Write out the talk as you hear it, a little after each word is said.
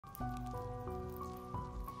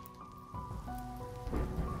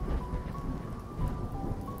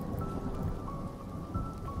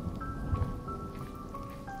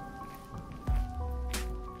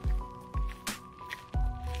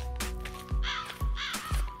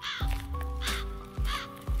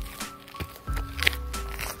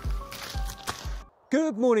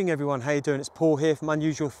Good morning everyone, how you doing? It's Paul here from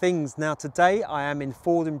Unusual Things. Now today I am in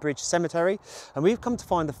Fordingbridge Cemetery and we've come to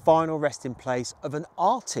find the final resting place of an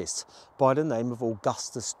artist by the name of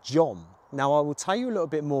Augustus John. Now I will tell you a little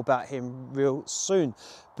bit more about him real soon,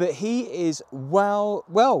 but he is well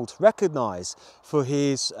recognised for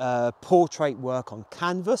his portrait work on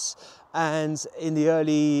canvas, and in the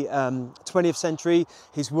early 20th century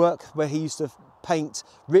his work where he used to paint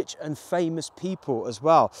rich and famous people as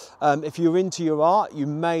well. If you're into your art, you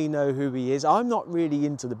may know who he is. I'm not really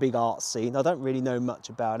into the big art scene. I don't really know much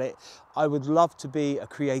about it. I would love to be a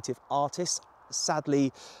creative artist.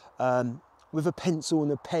 Sadly, with a pencil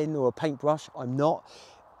and a pen or a paintbrush, I'm not.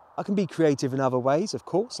 I can be creative in other ways, of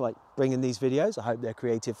course, like bringing these videos. I hope they're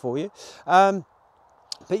creative for you.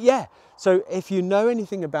 But yeah, so if you know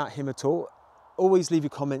anything about him at all, always leave your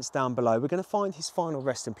comments down below. We're going to find his final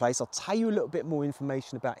resting place. I'll tell you a little bit more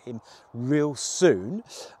information about him real soon.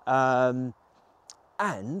 And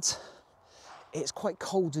it's quite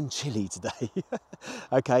cold and chilly today.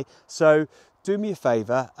 Okay, so do me a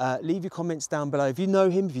favour, leave your comments down below. If you know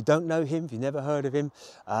him, if you don't know him, if you've never heard of him,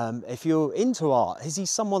 if you're into art, is he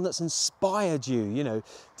someone that's inspired you? You know,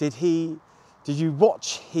 did you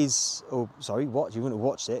watch his, or sorry, you wouldn't have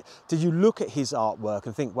watched it. Did you look at his artwork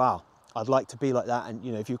and think, wow, I'd like to be like that? And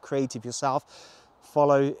you know, if you're creative yourself,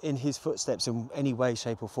 follow in his footsteps in any way,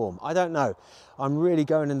 shape or form. I don't know. I'm really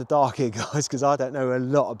going in the dark here, guys, because I don't know a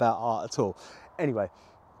lot about art at all. Anyway,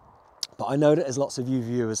 but I know that there's lots of you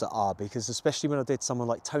viewers that are, because especially when I did someone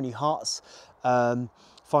like Tony Hart's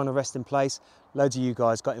final resting place, loads of you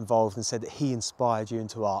guys got involved and said that he inspired you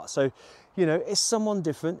into art. So, you know, it's someone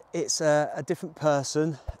different. It's a different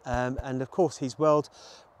person. And of course, he's world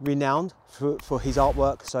renowned for his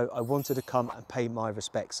artwork, so I wanted to come and pay my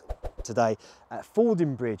respects today at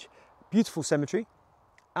Fordingbridge. Beautiful cemetery,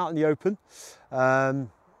 out in the open,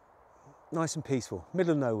 nice and peaceful,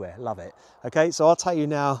 middle of nowhere, love it. Okay, so I'll tell you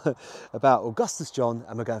now about Augustus John,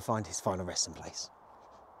 and we're going to find his final resting place.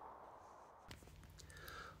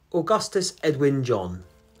 Augustus Edwin John,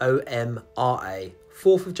 OMRA,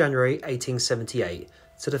 4th of January 1878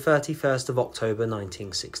 to the 31st of October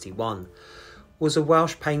 1961. Was a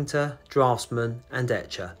Welsh painter, draughtsman and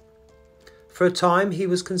etcher. For a time he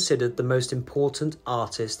was considered the most important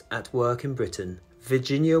artist at work in Britain.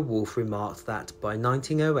 Virginia Woolf remarked that by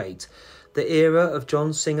 1908 the era of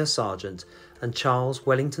John Singer Sargent and Charles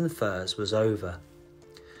Wellington Furze was over.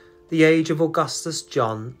 The age of Augustus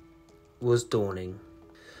John was dawning.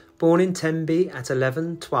 Born in Tenby at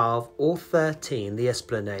 11, 12 or 13 the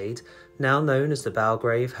Esplanade, now known as the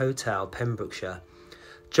Belgrave Hotel, Pembrokeshire,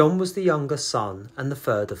 John was the younger son and the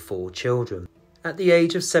third of 4 children. At the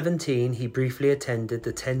age of 17, he briefly attended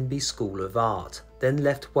the Tenby School of Art, then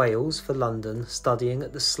left Wales for London, studying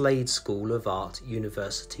at the Slade School of Art,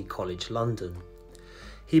 University College London.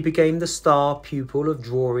 He became the star pupil of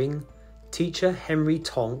drawing teacher Henry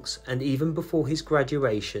Tonks, and even before his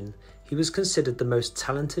graduation, he was considered the most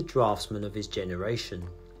talented draftsman of his generation.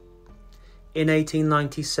 In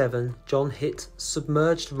 1897, John hit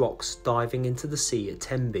submerged rocks diving into the sea at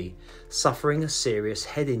Tenby, suffering a serious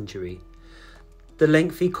head injury. The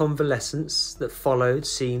lengthy convalescence that followed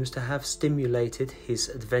seems to have stimulated his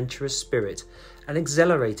adventurous spirit and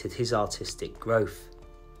accelerated his artistic growth.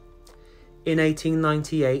 In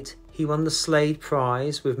 1898, he won the Slade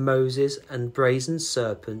Prize with Moses and Brazen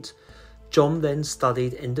Serpent. John then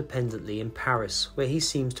studied independently in Paris, where he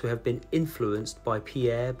seems to have been influenced by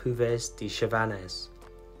Pierre Puvis de Chavannes.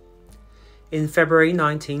 In February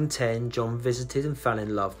 1910, John visited and fell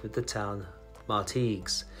in love with the town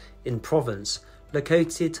Martigues in Provence,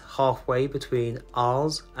 located halfway between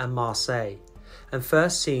Arles and Marseille, and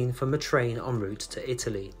first seen from a train en route to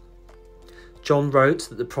Italy. John wrote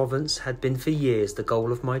that the Provence had been for years the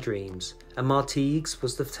goal of my dreams, and Martigues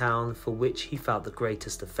was the town for which he felt the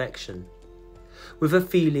greatest affection. With a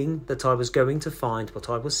feeling that I was going to find what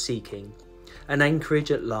I was seeking, an anchorage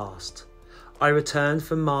at last, I returned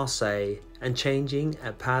from Marseille and, changing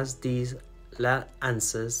at Pas des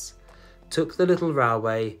Lances, took the little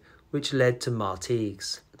railway which led to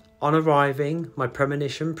Martigues. On arriving, my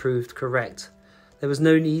premonition proved correct. There was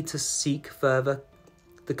no need to seek further.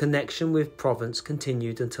 The connection with Provence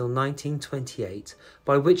continued until 1928,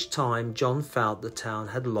 by which time John felt the town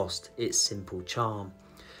had lost its simple charm,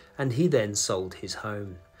 and he then sold his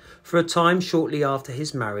home. For a time shortly after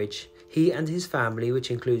his marriage, he and his family,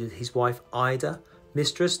 which included his wife Ida,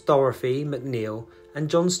 Mistress Dorothy McNeil, and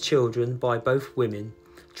John's children by both women,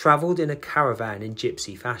 travelled in a caravan in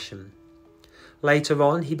gypsy fashion. Later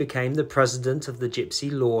on, he became the president of the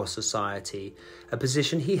Gypsy Law Society, a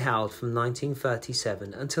position he held from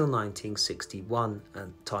 1937 until 1961, at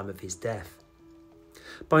the time of his death.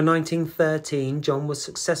 By 1913, John was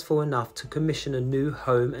successful enough to commission a new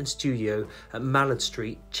home and studio at Mallard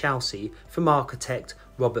Street, Chelsea, from architect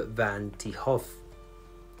Robert van de Hoef.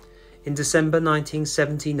 In December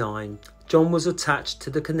 1979, John was attached to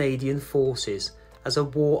the Canadian Forces as a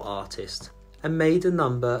war artist and made a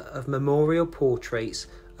number of memorial portraits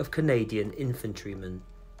of Canadian infantrymen.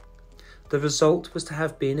 The result was to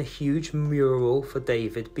have been a huge mural for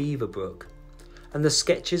David Beaverbrook, and the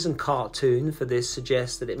sketches and cartoon for this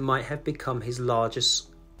suggest that it might have become his largest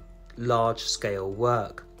large-scale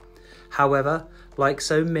work. However, like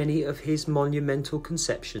so many of his monumental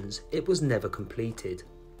conceptions, it was never completed.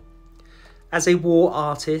 As a war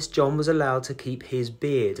artist, John was allowed to keep his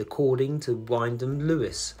beard. According to Wyndham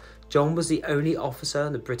Lewis, John was the only officer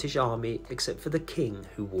in the British Army except for the King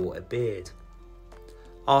who wore a beard.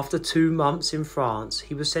 After 2 months in France,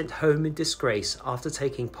 he was sent home in disgrace after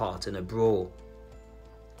taking part in a brawl.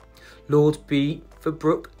 Lord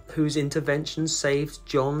Beaverbrook, whose intervention saved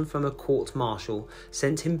John from a court-martial,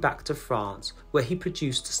 sent him back to France, where he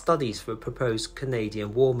produced studies for a proposed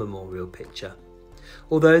Canadian War Memorial picture,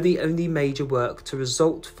 although the only major work to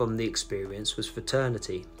result from the experience was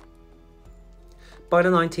Fraternity. By the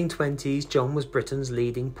 1920s, John was Britain's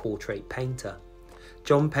leading portrait painter.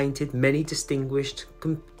 John painted many distinguished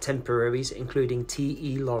contemporaries, including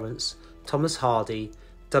T.E. Lawrence, Thomas Hardy,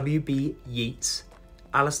 W.B. Yeats,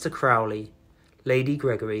 Aleister Crowley, Lady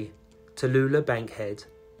Gregory, Tallulah Bankhead,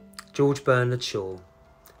 George Bernard Shaw.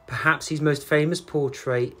 Perhaps his most famous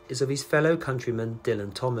portrait is of his fellow countryman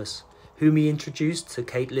Dylan Thomas, whom he introduced to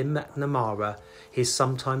Caitlin McNamara, his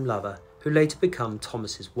sometime lover, who later became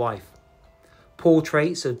Thomas's wife.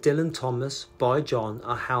 Portraits of Dylan Thomas by John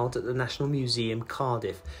are held at the National Museum,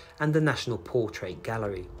 Cardiff, and the National Portrait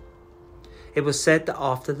Gallery. It was said that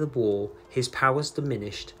after the war, his powers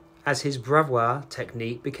diminished as his bravoure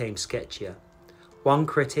technique became sketchier. One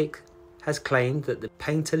critic has claimed that the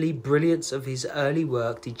painterly brilliance of his early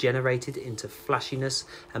work degenerated into flashiness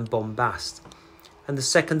and bombast, and the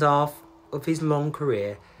second half of his long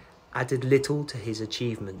career added little to his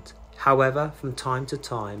achievement. However, from time to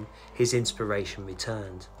time, his inspiration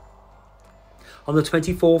returned. On the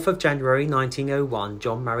 24th of January 1901,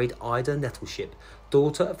 John married Ida Nettleship,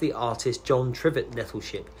 daughter of the artist John Trivett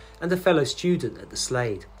Nettleship and a fellow student at the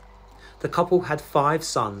Slade. The couple had 5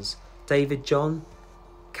 sons: David John,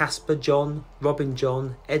 Caspar John, Robin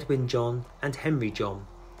John, Edwin John and Henry John.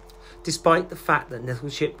 Despite the fact that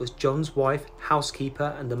Nettleship was John's wife,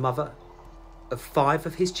 housekeeper and the mother of 5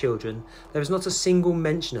 of his children, there is not a single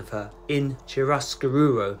mention of her in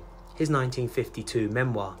Chiaroscuro, his 1952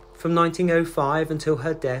 memoir. From 1905 until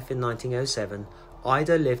her death in 1907,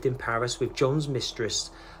 Ida lived in Paris with John's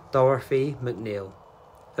mistress, Dorothy McNeil.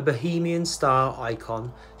 A Bohemian-style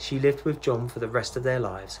icon, she lived with John for the rest of their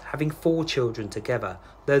lives, having 4 children together,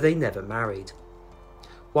 though they never married.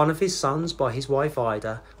 One of his sons by his wife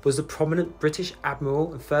Ida was the prominent British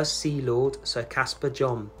Admiral and First Sea Lord Sir Caspar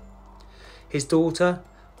John. His daughter,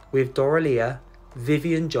 with Dorothea,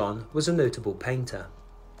 Vivian John, was a notable painter.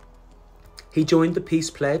 He joined the Peace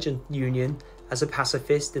Pledge and Union as a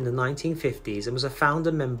pacifist in the 1950s and was a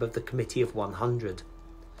founder member of the Committee of 100.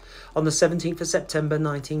 On the 17th of September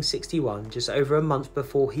 1961, just over a month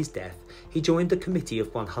before his death, he joined the Committee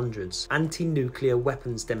of 100's anti-nuclear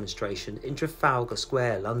weapons demonstration in Trafalgar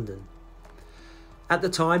Square, London. At the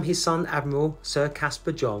time, his son Admiral Sir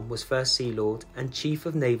Caspar John was First Sea Lord and Chief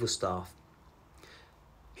of Naval Staff.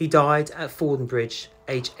 He died at Fordingbridge,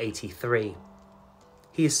 aged 83.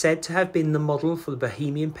 He is said to have been the model for the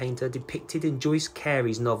Bohemian painter depicted in Joyce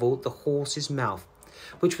Carey's novel The Horse's Mouth,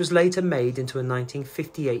 which was later made into a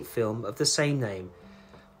 1958 film of the same name,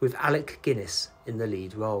 with Alec Guinness in the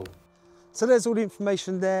lead role. So there's all the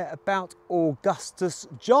information there about Augustus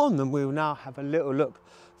John, and we will now have a little look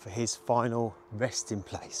for his final resting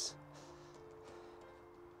place.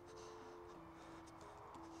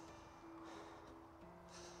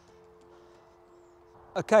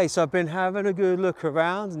 Okay, so I've been having a good look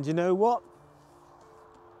around, and you know what?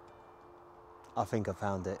 I think I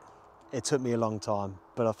found it. It took me a long time,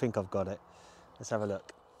 but I think I've got it. Let's have a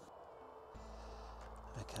look.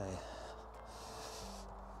 Okay.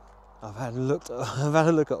 I've had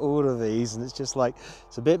a look at all of these, and it's just like,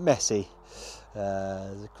 it's a bit messy.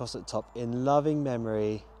 There's a cross at the top, in loving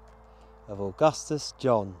memory of Augustus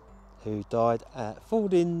John, who died at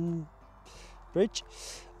Fordingbridge,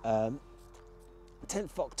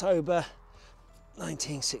 10th October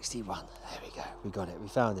 1961. There we go, we got it, we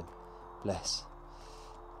found him. Bless.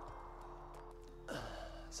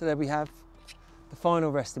 So there we have the final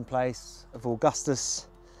resting place of Augustus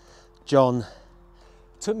John.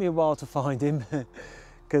 Took me a while to find him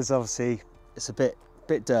because obviously it's a bit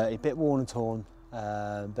bit dirty, a bit worn and torn,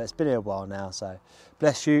 but it's been here a while now, so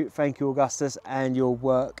bless you. Thank you, Augustus, and your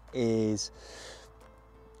work is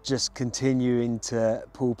just continuing to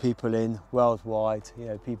pull people in worldwide. You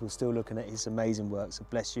know, people still looking at his amazing work, so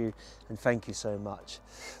bless you and thank you so much.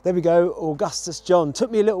 There we go, Augustus John.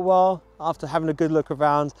 Took me a little while after having a good look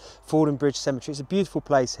around Fordingbridge Cemetery. It's a beautiful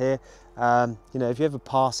place here. You know, if you're ever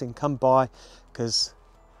passing, come by, because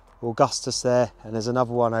Augustus there, and there's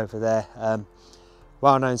another one over there,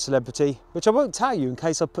 well-known celebrity, which I won't tell you in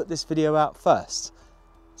case I put this video out first.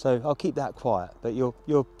 So I'll keep that quiet, but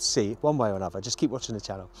you'll see one way or another. Just keep watching the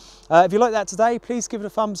channel. If you like that today, please give it a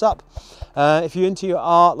thumbs up. If you're into your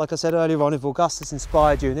art, like I said earlier on, if Augustus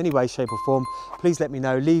inspired you in any way, shape or form, please let me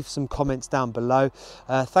know. Leave some comments down below.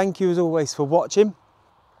 Thank you as always for watching,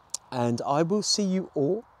 and I will see you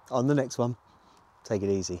all on the next one. Take it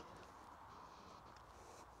easy.